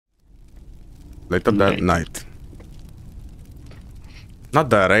Later that night. Not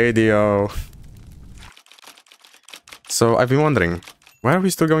the radio. So I've been wondering, why are we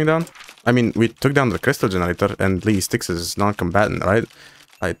still going down? I mean, we took down the crystal generator and Lee Styx is non-combatant, right?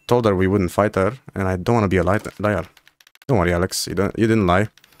 I told her we wouldn't fight her, and I don't want to be a liar. Don't worry, Alex. You didn't lie.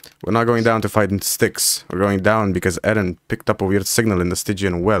 We're not going down to fight Styx. We're going down because Eren picked up a weird signal in the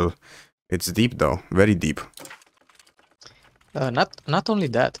Stygian well. It's deep though, very deep. Not only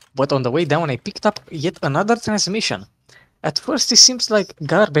that, but on the way down I picked up yet another transmission. At first it seems like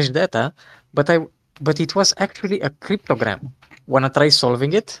garbage data, but it was actually a cryptogram. Wanna try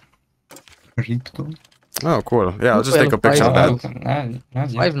solving it? Crypto? Oh, cool. Yeah, I'll just take a picture of that.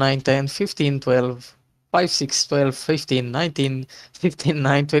 5, 9, 10, 15, 12, 5, 6, 12, 15, 19, 15,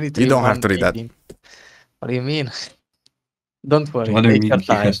 9, 23. You don't have to read 18. That. What do you mean? Don't worry. What do you mean he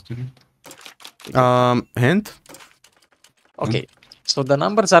has to read? Hint? Okay, so the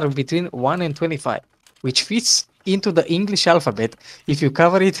numbers are between 1 and 25, which fits into the English alphabet. If you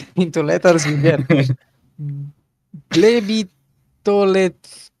cover it into letters, you get Blebitolet.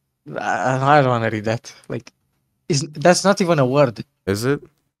 I don't want to read that. Like, that's not even a word. Is it?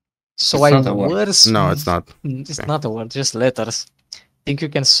 So it's I words. No, it's not. It's not a word, just letters. Think you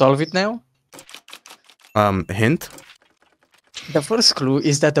can solve it now? Hint? The first clue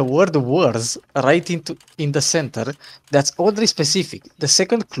is that the word words right in the center. That's oddly specific. The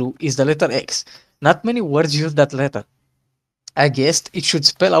second clue is the letter X. Not many words use that letter. I guessed it should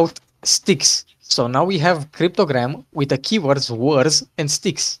spell out sticks. So now we have cryptogram with the keywords words and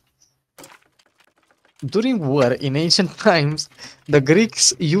sticks. During war in ancient times, the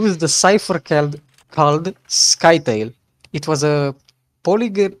Greeks used a cipher called skytail. It was a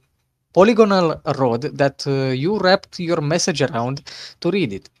polygonal rod that you wrapped your message around to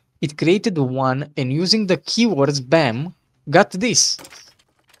read it. It created one, and using the keywords BAM, got this.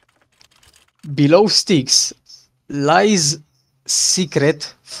 Below sticks lies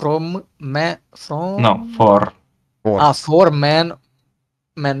secret for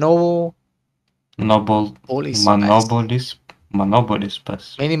Monopolis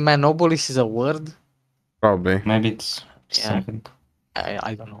pass. Maybe monopolis is a word. Probably. Maybe it's second.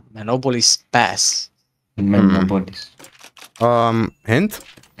 I don't know. Monopolis pass. Monopolis. Hint?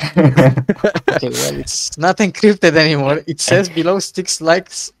 Okay, well, it's not encrypted anymore. It says below sticks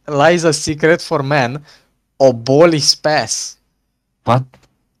lies a secret for man. Obolis pass. What?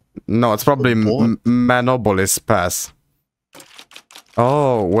 No, it's probably Manobolis pass.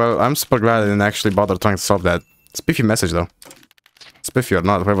 Oh, well, I'm super glad I didn't actually bother trying to solve that. Spiffy message, though. Spiffy or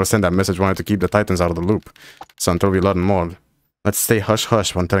not, whoever sent that message wanted to keep the Titans out of the loop. So until we learn more, let's stay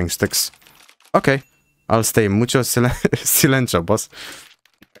hush-hush when telling Styx. Okay, I'll stay mucho silencio, boss.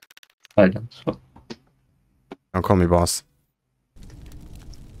 Silence. Don't call me boss.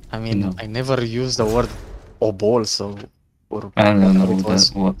 I mean, no. I never used the word obol, so... I don't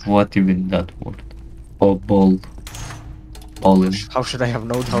know what even that word. Obol. Ballin. How should I have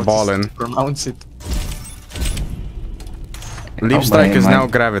known how to pronounce it? Leap strike is now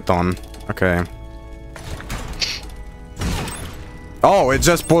graviton. Okay. Oh, it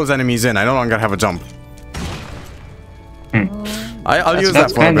just pulls enemies in. I no longer have a jump. I'll use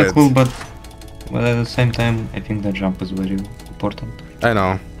that for a bit. That's kinda cool, but at the same time, I think the jump is very important. I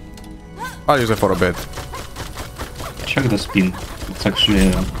know. I'll use it for a bit. Check the spin. It's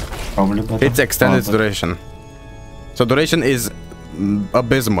actually probably better. It's extended duration. So duration is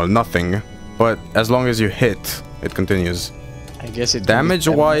abysmal, nothing. But as long as you hit, it continues. I guess it.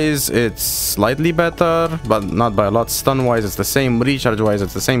 Damage-wise, it's slightly better, but not by a lot. Stun-wise, it's the same. Recharge-wise,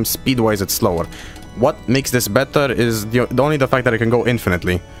 it's the same. Speed-wise, it's slower. What makes this better is only the fact that it can go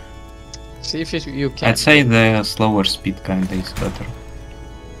infinitely. See if you can. I'd say the slower speed kinda is better.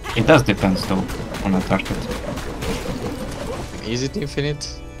 It does depend though on the target. Is it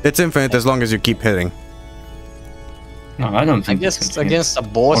infinite? It's infinite as long as you keep hitting. No, I don't think. I guess against a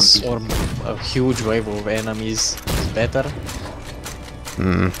boss or a huge wave of enemies is better.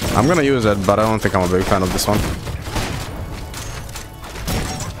 I'm gonna use it, but I don't think I'm a big fan of this one.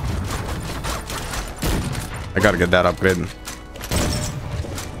 I gotta get that upgrade.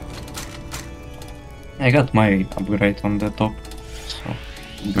 I got my upgrade on the top, so...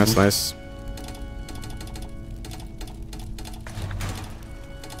 That's nice.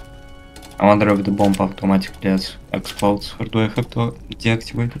 I wonder if the bomb automatically explodes, or do I have to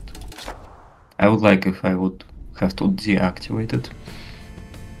deactivate it? I would like if I would have to deactivate it.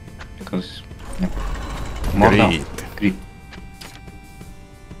 Because... yeah. More now. Great.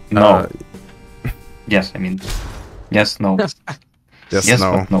 No. Yes, I mean... yes, no. Yes,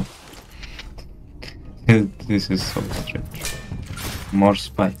 no. But no. This is so strange. More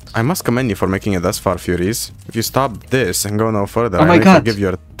spikes. I must commend you for making it thus far, Furies. If you stop this and go no further, Oh my I may god! forgive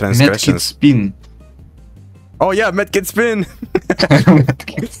your Medkit transgressions. spin! Oh yeah, medkit spin!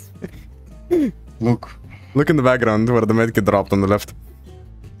 Medkit. Look. Look in the background where the medkit dropped on the left.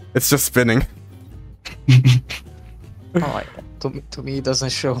 It's just spinning. Oh, to me it doesn't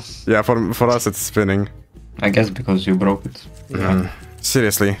show. Yeah, for us it's spinning. I guess because you broke it.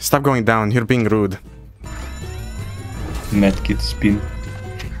 Seriously, stop going down. You're being rude. Medkit spin.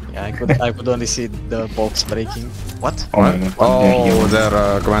 Yeah, I could only see the box breaking. What? Oh my god. Oh,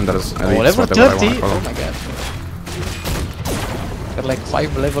 they're commanders. Oh, Elites, level whatever I 30? wanna call Oh them. my god. They're like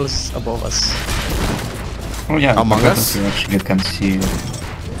 5 levels above us. Oh yeah, Among because Us? you actually can see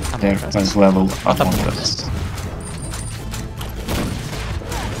their Among Us. class level Not Among Among Us. Us.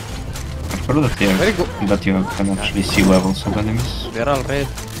 I forgot that, yeah, Very good. that you can actually see levels of enemies. They're all red.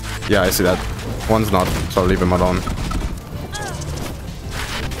 Yeah, I see that. One's not, so leave him alone.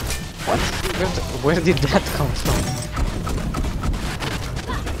 What? Where did that come from?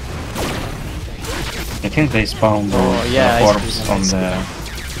 I think they spawned Oh, yeah, I orbs see them, on I see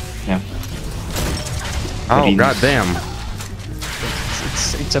the... Yeah. Oh, Greens. goddamn.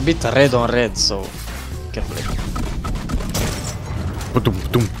 It's a bit red on red, so careful. Ba-dum,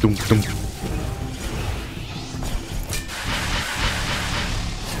 dum, dum, dum.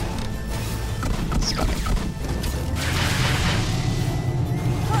 It's coming.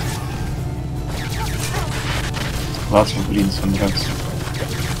 Lots of greens and reds.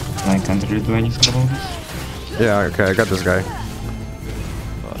 I can't really do anything about this. Yeah, okay, I got this guy.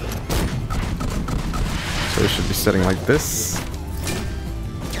 So he should be sitting like this.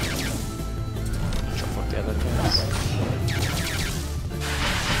 Check for the other guys.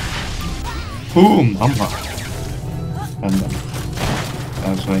 Boom! Mama! And then... That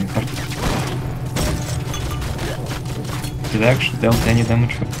was very hard. Did I actually dealt any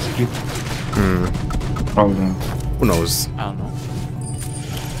damage with this crit? Probably not. Who knows? I don't know.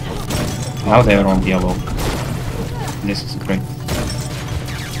 Now they are all yellow. This is great.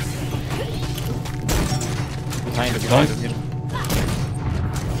 Behind Right. here.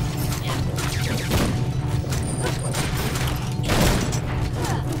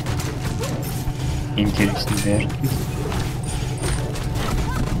 Interesting there.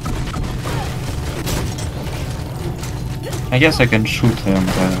 I guess I can shoot them.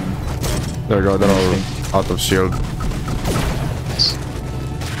 There you go, they're all out of shield. Nice.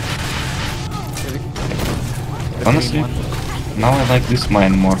 The Honestly, green one. now I like this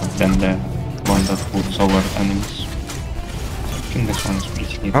mine more than the one that puts over enemies. I think this one is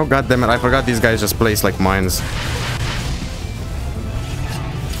pretty neat. Oh god damn it, I forgot these guys just place like mines.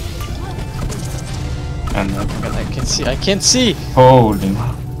 And God, I can't see! holy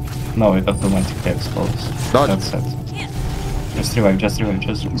no, it automatically explodes. Dodge. That's it. Just revive, just revive,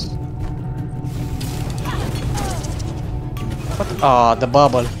 just revive. What? Ah, the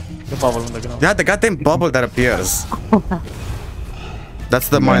bubble. The bubble on the ground. Yeah, the goddamn bubble that appears. That's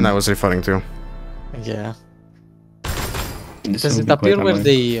the mine I was referring to. Yeah. This Does will it be appear quite where annoying.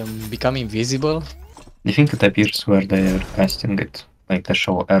 they become invisible? I think it appears where they are casting it, like the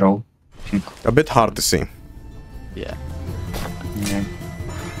show arrow. I think. A bit hard to see. Yeah. Yeah.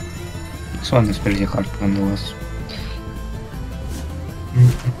 This one is pretty hard nonetheless.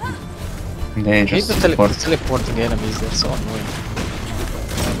 They I hate just the support teleporting enemies, they're so annoying.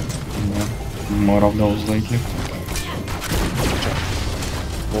 more of those lately.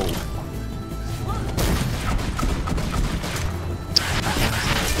 Whoa.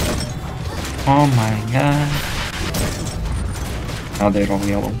 Oh my god. Now they're all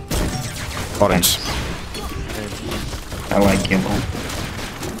yellow. Orange. I like yellow.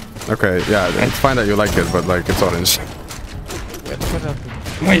 Okay, yeah, it's fine that you like it, but like, it's orange.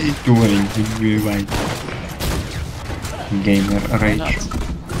 Why is it doing you like gamer rage?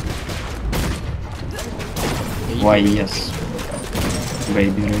 Why yes.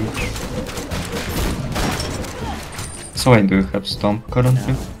 Baby rage. So I do have Stomp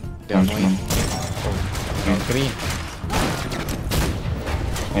currently. They're Don't annoying. know. Oh, green.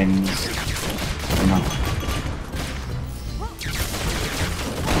 I missed. No.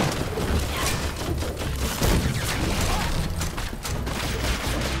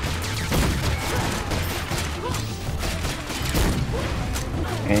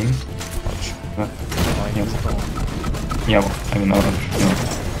 Okay. Yellow. I mean orange. No.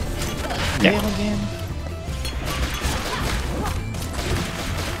 Yeah. Again.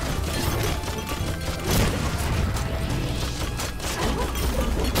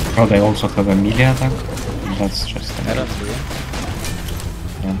 Oh, they also have a melee attack. That's just Apparently, yeah.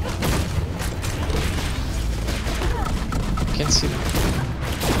 yeah. Can't see them.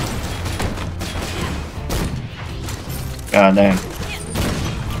 God damn.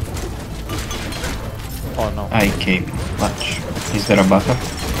 Oh no. I came much. Is there a backup?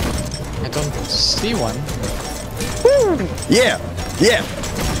 I don't see one. Yeah! Yeah!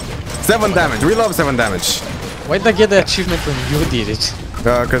 7 damage. We love 7 damage. Why did I get the achievement when you did it?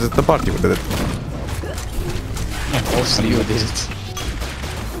 Because it's the party who did it. Mostly you did it.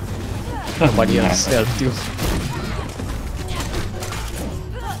 Nobody else helped you.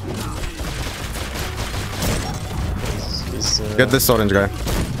 Get this orange guy.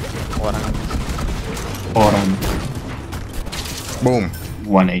 Oran. Boom.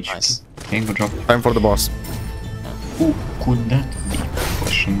 1 HP. Nice. Okay, good job. Time for the boss. Who could that be?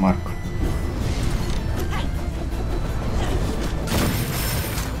 Question mark.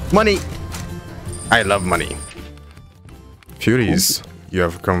 Money! I love money. Furies, you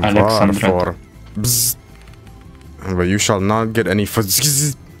have come far Alexandra. for... Bzz. But you shall not get any for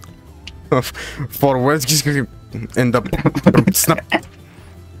words in the snap.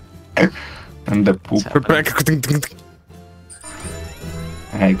 And the poop.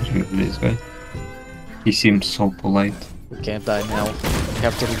 I agree with this guy. He seems so polite. We can't die now. We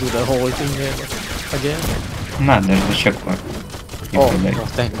have to redo the whole thing again. Nah, there's a checkpoint. If Oh, you like. oh,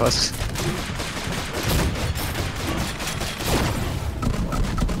 thank God.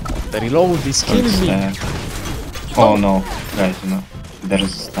 The reload is killing It's, me. oh no, guys, no.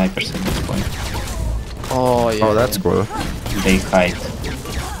 There's snipers at this point. Oh yeah. Oh, that's cool. They hide.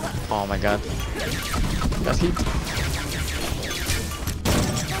 Oh my God. Got hit.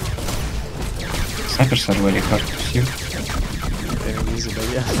 Snipers are very hard to see. Very easy, but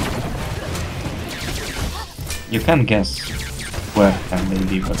yeah. You can guess where can they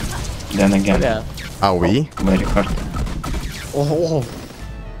be, but then again, Yeah. Are we? very hard. Oh.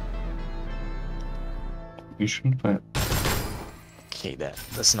 You shouldn't fire. Okay,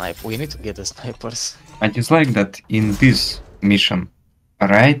 the sniper. We need to get the snipers. I dislike that in this mission,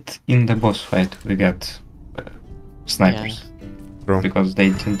 right in the boss fight, we got snipers. Bro. Because they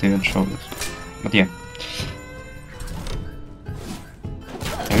didn't even show us. But yeah.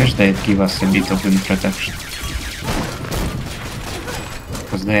 I wish they'd give us a bit of wind protection.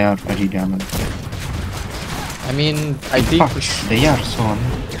 Because they are really annoying. I mean, I think Fuck, they are so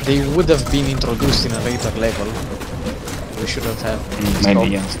annoying. they would have been introduced in a later level. We should have Maybe, stopped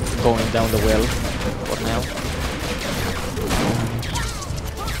yeah. going down the well for now.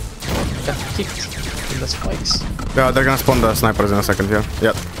 Got kicked in the spikes. Yeah, they're gonna spawn the snipers in a second here.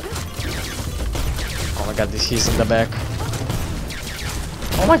 Yep. Oh my God, he's in the back.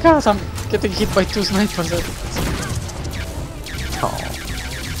 Oh my God, I'm getting hit by 2 snipers. Oh.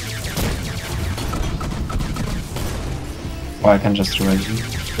 Oh, I can just revive you.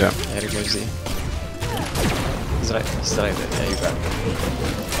 Yeah. Yeah, revives the. He's right there. Yeah, you got it.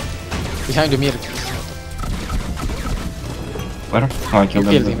 Behind the mirror. Where? Oh, I killed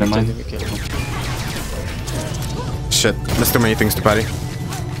You them killed with him, the you mine. killed him. Shit. There's too many things to parry.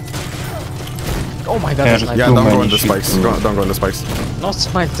 Oh my God, Yeah, the sniper. Yeah, Too don't go many in the shit spikes. to- Don't go in the spikes. Not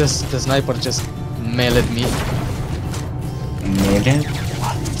smite, the sniper just meleeed me. Melee?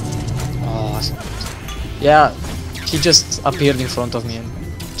 Oh, yeah, he just appeared in front of me and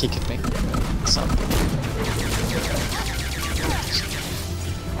kicked me. So,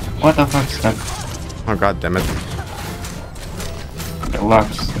 What the fuck's that? Oh god damn it.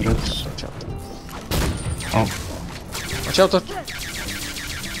 Relax, Reds. watch out. Oh, Watch out!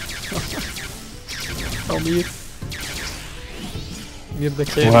 Oh, me. Near the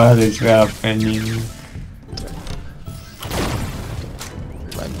cave. what is happening?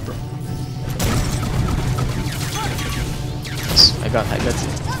 Like, bro. Yes, I got it.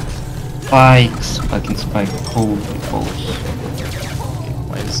 Spikes! Fucking spike. Holy balls.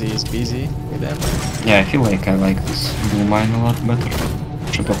 While Z is busy with them. Yeah, I feel like I like this blue mine a lot better.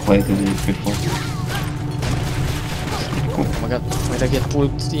 Should have played it before. Cool. Oh my God, why'd I get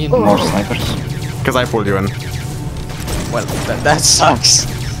pulled in? More snipers. Because I pulled you in. Well, that sucks.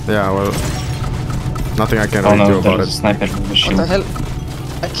 Yeah, well. Nothing I can Oh really do no, about there's a it. sniper with a What the shield. hell?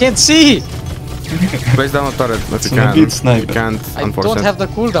 I can't see! Place down a turret if It's you a can. good sniper. You can't, I unfortunately. don't have the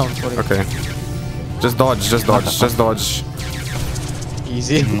cooldown for it. Okay. Just dodge, just dodge, just dodge.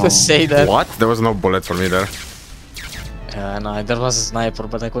 Easy No. to say that. What? There was no bullet for me there. Yeah, no, there was a sniper,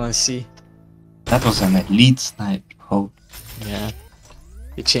 but I couldn't see. That was an elite sniper. Oh, Yeah.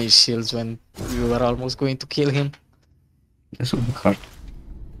 He changed shields when we were almost going to kill him. this would be hard.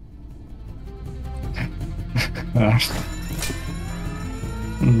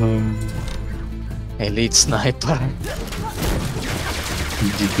 No. Elite sniper.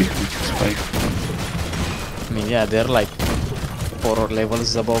 Difficult spike. I mean, yeah, they're like 4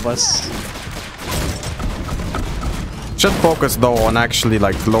 levels above us. Should focus though on actually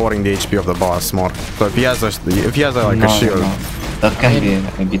like lowering the HP of the boss more. So if he has a like a shield. No. That can be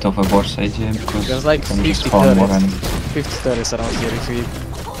a bit of a worse idea because There's like you can 50 just spawn more turrets. enemies. 50 turrets around here if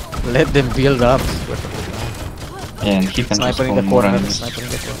we let them build up. Yeah, and he can just Sniper in the spawn more corner, enemies. sniper in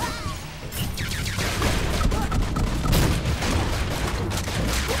the corner.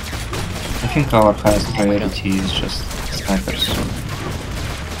 I think our highest priority is just snipers.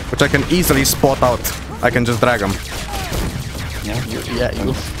 Which I can easily spot out. I can just drag them. Yeah.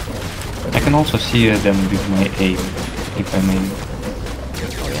 You. I can also see them with my aim, if I may.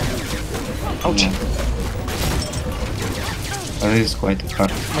 Ouch. Yeah. But it is quite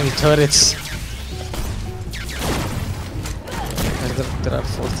hard. Many turrets. There are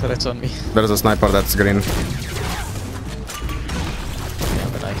 4 turrets on me. There's a sniper that's green. Yeah,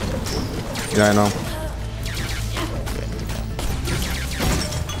 but I can. Yeah, I know.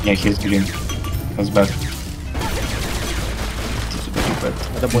 Yeah, he's green. That's bad. It's very bad.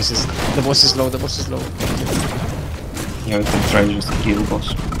 The boss is low. The boss is low. Yeah, we can try just kill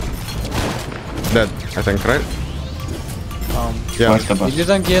boss. Dead, I think, right? Yeah. Where's the boss? You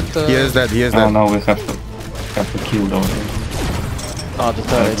didn't get. He is dead, he is Oh dead. no, we have to kill those. Oh, the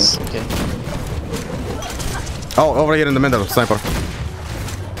turrets. Okay. Oh, over here in the middle, sniper.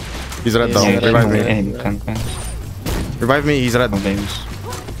 He's red though. Yeah, Revive me. Aim can Revive me, he's red. no names.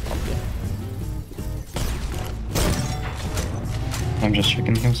 I'm just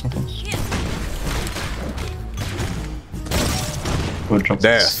checking him sometimes. Good job.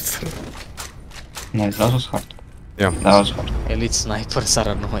 Death. Nice, that was hard. Yeah. That was hard. Elite snipers are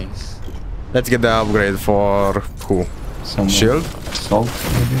annoying. Let's get the upgrade for who? Some Shield? Salt,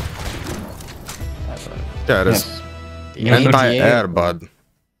 maybe? Yeah, it is. Yes. The Anti-air, bud.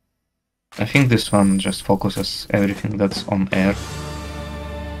 I think this one just focuses everything that's on air.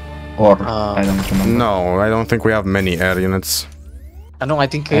 Or, I don't remember. No, I don't think we have many air units. No, I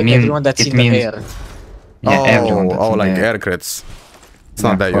think I mean, everyone that's it in the means- air. Yeah, everyone that's oh, in like the air crits. It's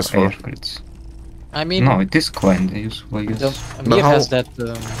not that for useful. air crits. I mean, No, it is quite useful, I the guess. Mir how- has that.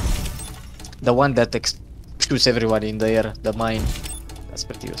 The one that shoots everybody in the air. The mine. That's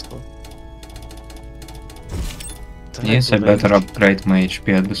pretty useful. Yes, I better upgrade my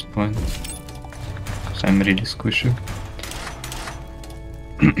HP at this point. Because I'm really squishy.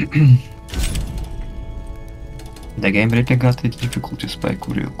 The game really got its difficulty spike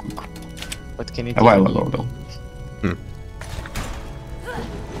real quick. What can it A while ago though.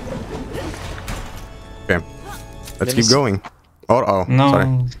 Okay. Let's Let me keep see. going. Or oh, No, sorry.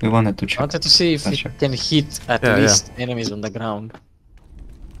 we wanted to I check. wanted to see if Let's it check. can hit at Yeah, least enemies on the ground.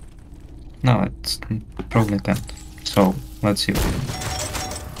 No, it's probably can't. So, let's see.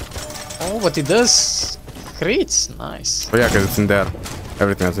 Oh, but it does crits. Nice. Oh yeah, because it's in there.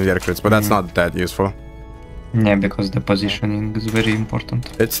 Everything that's in the air crits, but that's not that useful. Yeah, because the positioning is very important.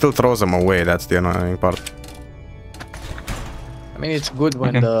 It still throws them away, that's the annoying part. I mean, it's good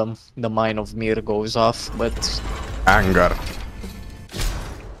when Okay. the mine of Mir goes off, but Anger.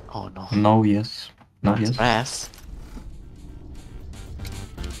 oh no, No, yes. No, that's yes. wrath.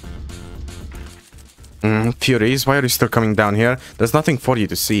 Furies, why are you still coming down here? There's nothing for you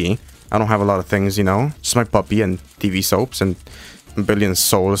to see. I don't have a lot of things, you know. Just my puppy and TV soaps and a billion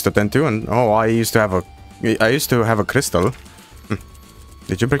souls to tend to. And oh, I used to have a crystal.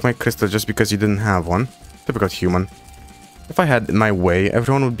 Did you break my crystal just because you didn't have one? Typical human. If I had my way,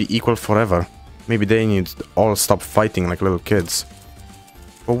 everyone would be equal forever. Maybe they need to all stop fighting like little kids.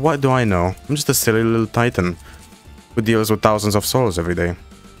 But what do I know? I'm just a silly little titan who deals with thousands of souls every day.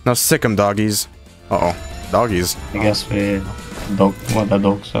 Now sick 'em, doggies. Uh-oh. Doggies. I guess we what the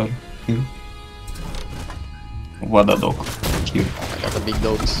dogs are here. What the dog here. I got the big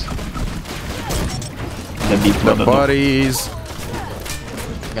dogs. The big The what the dog. buddies.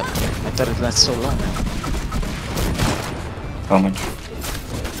 God, my turret lasts so long. How much?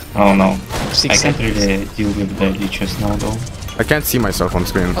 Oh no. 6 I can't seconds. really deal with the leeches now though. I can't see myself on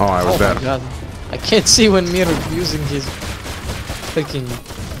screen. Oh, I was there. My God. I can't see when Mir using his freaking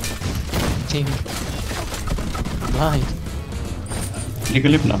thing. Blind.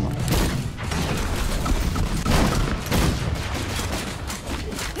 Великолепно.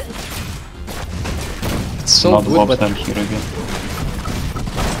 It's so Not good, but lobster here again.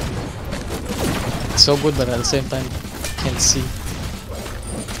 it's so good, but at the same time, can't see.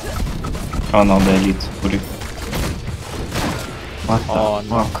 Oh no, the elite Furry. What Oh, the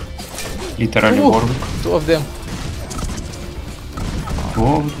no. fuck? Literally Ooh. Warwick. 2 of them.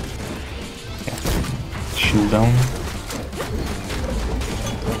 Whoa. Yeah. Shield down.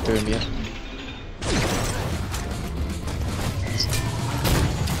 Don't turn Mir.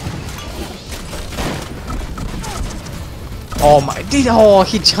 Oh my! Oh,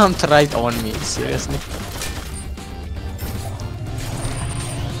 he jumped right on me. Seriously.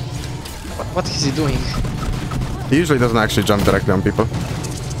 What is he doing? He usually doesn't actually jump directly on people.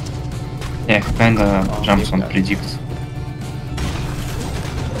 Yeah, he kinda jumps on predict.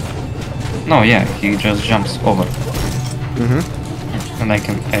 No, yeah, he just jumps over. And I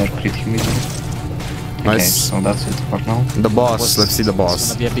can air crit him easily. Okay, Nice. so that's it for now. The boss. Let's see the It's boss.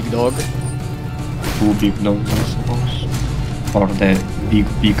 gonna be a big dog. 2 big dogs, I suppose. Or the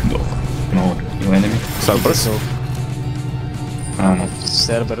big dog. No, new enemy. Cerberus. I don't know.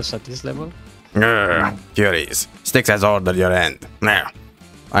 Cerberus at this level. Furies. Sticks has ordered your end. Now,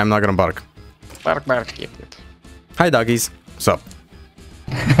 I'm not gonna bark. Bark, bark, yep, yep. Hi, doggies. Sup?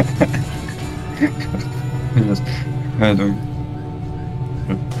 Just, how you doing?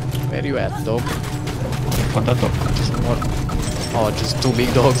 Where you at, dog? What that dog? Just more. Oh, just 2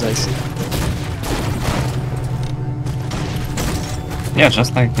 big dogs, I see. Yeah,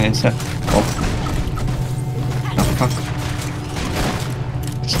 just like I said. Oh. Oh, fuck.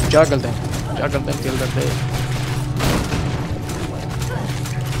 Just juggle them. Juggle them till they're dead.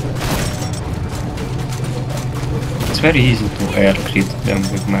 It's very easy to air crit them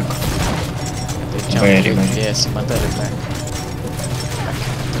with mech. They jump Very, quick. very. Yes, but they're back.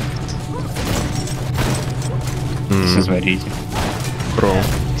 This is very easy. Bro.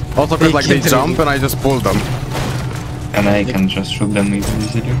 Also, They like they can't jump really- and I just pull them. And I can just shoot them even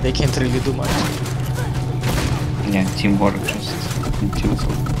easily. They can't really do much. Yeah, teamwork just kills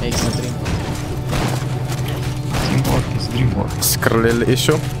them. Makes the dream. Teamwork is dreamwork. Skrill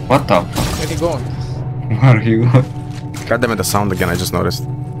issue. What the fuck? Where are you going? Where are you going? God damn it, the sound again, I just noticed.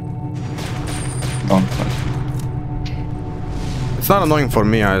 Don't fight. It's not annoying for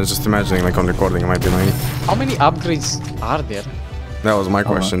me, I was just imagining like on recording it might be annoying. How many upgrades are there? That was my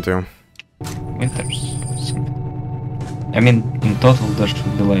question too. Wait, there's some... I mean, in total there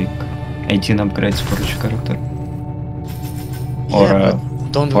should be like 18 upgrades for each character. Or, Yeah,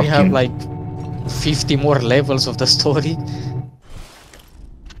 but don't we have 14. like 50 more levels of the story?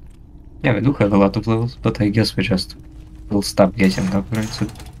 Yeah, we do have a lot of levels, but I guess we just will stop getting upgrades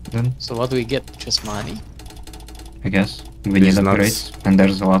then, So what do we get? Just money? I guess. We These need nuts. upgrades, and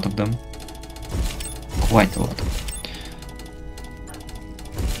there's a lot of them. Quite a lot.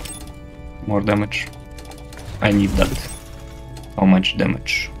 More damage. I need that. How much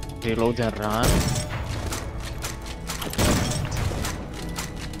damage? Reload and run.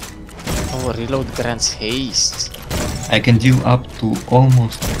 Oh, reload grants haste. I can deal up to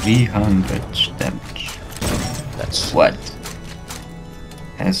almost 300 damage. That's What?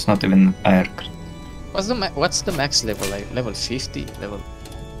 And it's not even air crit. what's the max level? Like level 50, level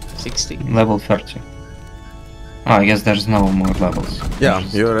 60? Level 30. Oh, I guess there's no more levels. Yeah,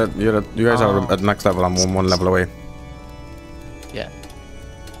 Just- you guys are at max level, I'm one level away. Yeah.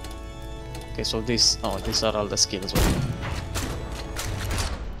 Okay, so these are all the skills.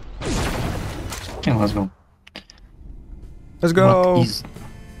 Yeah, let's go. Let's go! What is...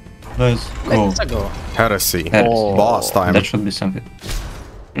 Let's go. Let's go. Heresy. Heresy. Oh. Boss time. That should be something.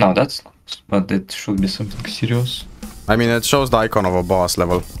 No, that's not. But it should be something serious. I mean, it shows the icon of a boss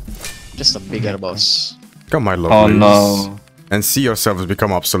level. Just a bigger boss. Come, my Oh lovelies. no. And see yourselves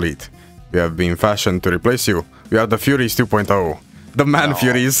become obsolete. We have been fashioned to replace you. We are the Furies 2.0. The Man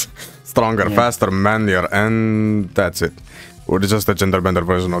Furies. Stronger, Yeah. faster, manlier, and that's it. We're just a gender bender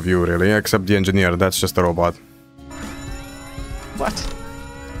version of you, really. Except the engineer, that's just a robot. What?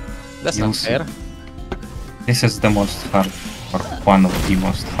 That's You'll not see. fair. This is the most hard, or one of the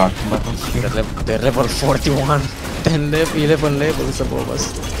most hard battles here. They're level 41. 10 level, 11 levels above us.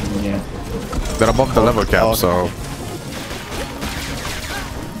 Yeah. They're above the level cap, Oh. so...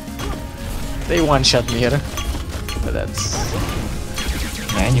 They one-shot me here. But that's...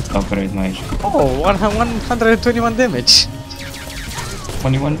 Yeah, I need to upgrade my HP. Oh, 121 damage.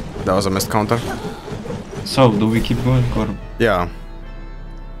 21. That was a missed counter. So, do we keep going or... Yeah.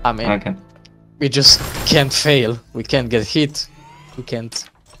 I mean, Okay. we just can't fail. We can't get hit. We can't...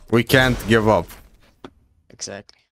 We can't give up. Exactly.